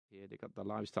here, they got the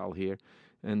lifestyle here,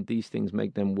 and these things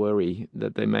make them worry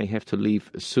that they may have to leave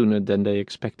sooner than they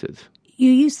expected.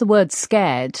 You used the word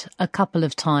scared a couple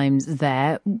of times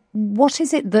there. What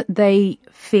is it that they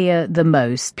fear the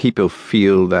most? People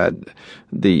feel that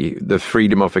the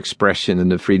freedom of expression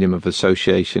and the freedom of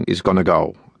association is going to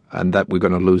go, and that we're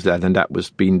going to lose that, and that was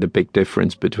been the big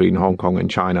difference between Hong Kong and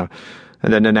China.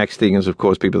 And then the next thing is, of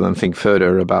course, people then think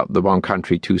further about the one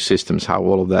country, two systems, how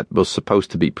all of that was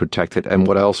supposed to be protected and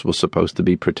what else was supposed to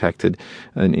be protected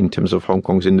in terms of Hong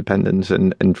Kong's independence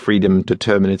and freedom to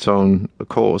determine its own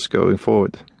course going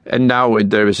forward. And now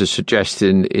there is a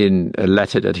suggestion in a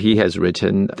letter that he has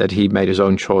written that he made his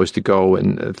own choice to go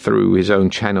and through his own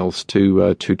channels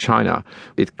to China.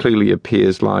 It clearly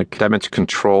appears like damage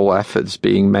control efforts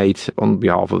being made on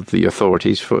behalf of the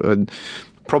authorities for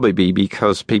probably be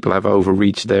because people have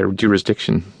overreached their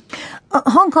jurisdiction.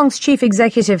 Hong Kong's chief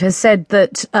executive has said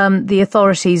that the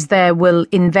authorities there will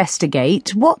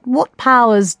investigate. What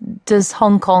powers does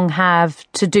Hong Kong have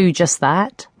to do just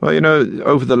that? Well,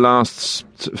 over the last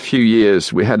few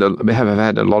years, we have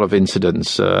had a lot of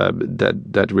incidents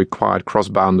that required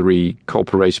cross-boundary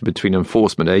cooperation between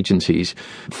enforcement agencies,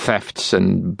 thefts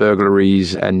and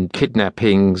burglaries and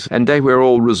kidnappings, and they were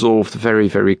all resolved very,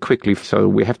 very quickly. So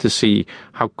we have to see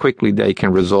how quickly they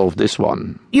can resolve this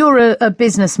one. You're a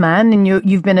businessman, and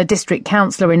you've been a district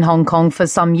councillor in Hong Kong for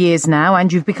some years now,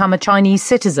 and you've become a Chinese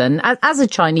citizen. As a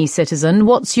Chinese citizen,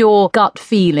 what's your gut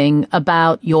feeling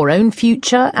about your own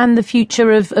future and the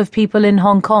future of people in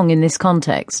Hong Kong in this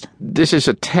context? This is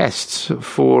a test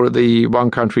for the one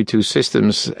country, two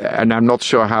systems, and I'm not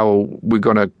sure how we're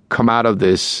going to come out of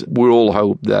this. We all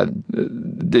hope that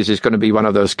this is going to be one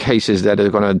of those cases that are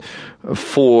going to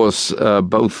force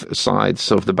both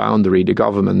sides of the boundary, the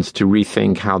governments, to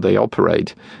rethink how they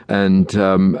operate, and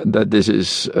that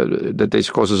this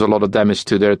causes a lot of damage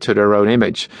to their own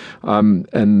image.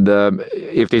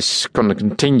 If this is going to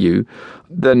continue,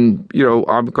 then,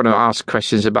 I'm going to ask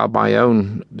questions about my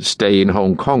own stay in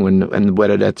Hong Kong and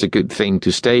whether that's a good thing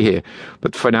to stay here.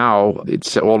 But for now,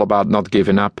 it's all about not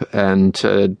giving up and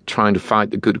trying to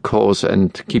fight the good cause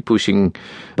and keep pushing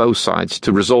both sides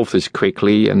to resolve this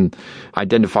quickly and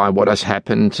identify what has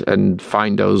happened and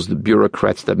find those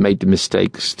bureaucrats that made the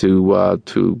mistakes to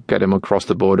get them across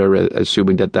the border,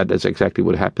 assuming that is exactly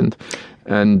what happened.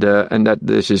 And that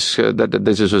this is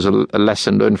a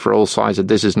lesson learned for all sides that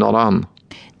this is not on.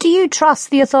 Do you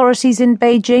trust the authorities in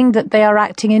Beijing that they are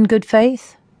acting in good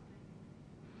faith?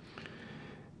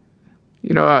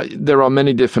 There are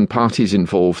many different parties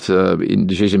involved in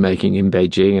decision-making in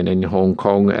Beijing and in Hong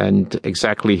Kong, and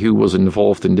exactly who was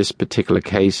involved in this particular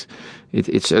case,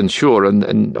 it's unsure.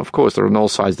 And of course, there are on all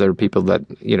sides, there are people that,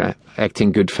 act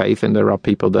in good faith, and there are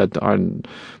people that are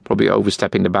probably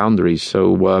overstepping the boundaries.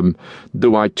 So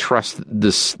do I trust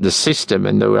the system?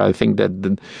 And do I think that,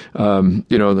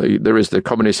 there is the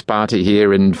Communist Party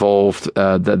here involved,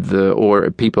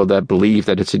 or people that believe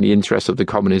that it's in the interest of the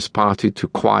Communist Party to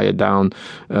quiet down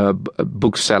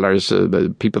booksellers,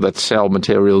 people that sell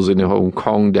materials in Hong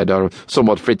Kong that are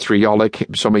somewhat vitriolic,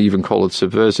 some even call it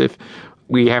subversive.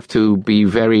 We have to be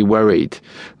very worried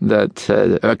that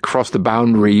across the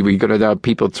boundary we're going to have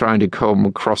people trying to come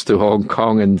across to Hong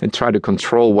Kong and try to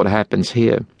control what happens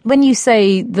here. When you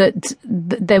say that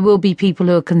there will be people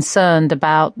who are concerned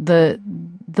about the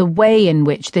way in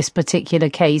which this particular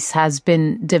case has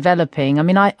been developing, I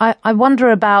mean, I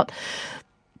wonder about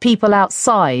people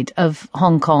outside of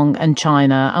Hong Kong and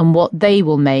China and what they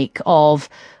will make of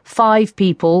 5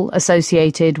 people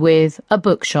associated with a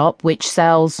bookshop which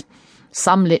sells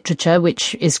some literature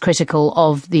which is critical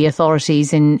of the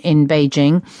authorities in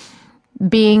Beijing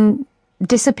being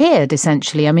disappeared,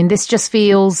 essentially. I mean, this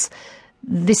feels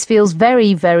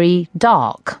very, very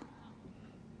dark.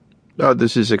 Oh,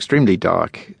 this is extremely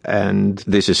dark, and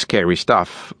this is scary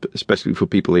stuff, especially for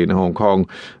people in Hong Kong.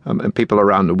 And people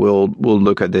around the world will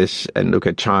look at this and look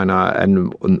at China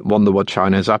and wonder what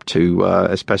China is up to,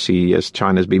 especially as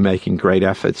China's been making great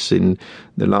efforts in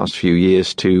the last few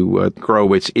years to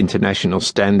grow its international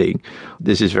standing.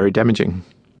 This is very damaging.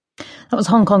 That was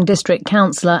Hong Kong District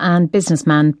Councillor and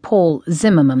businessman Paul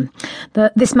Zimmerman.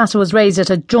 This matter was raised at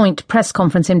a joint press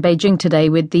conference in Beijing today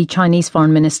with the Chinese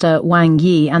Foreign Minister Wang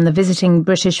Yi and the visiting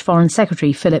British Foreign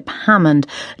Secretary Philip Hammond.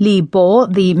 Li Bo,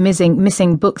 the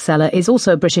missing bookseller, is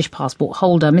also a British passport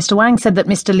holder. Mr. Wang said that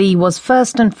Mr. Li was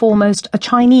first and foremost a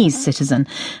Chinese citizen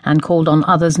and called on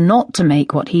others not to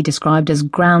make what he described as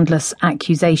groundless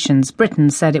accusations. Britain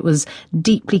said it was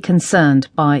deeply concerned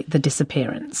by the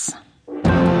disappearance.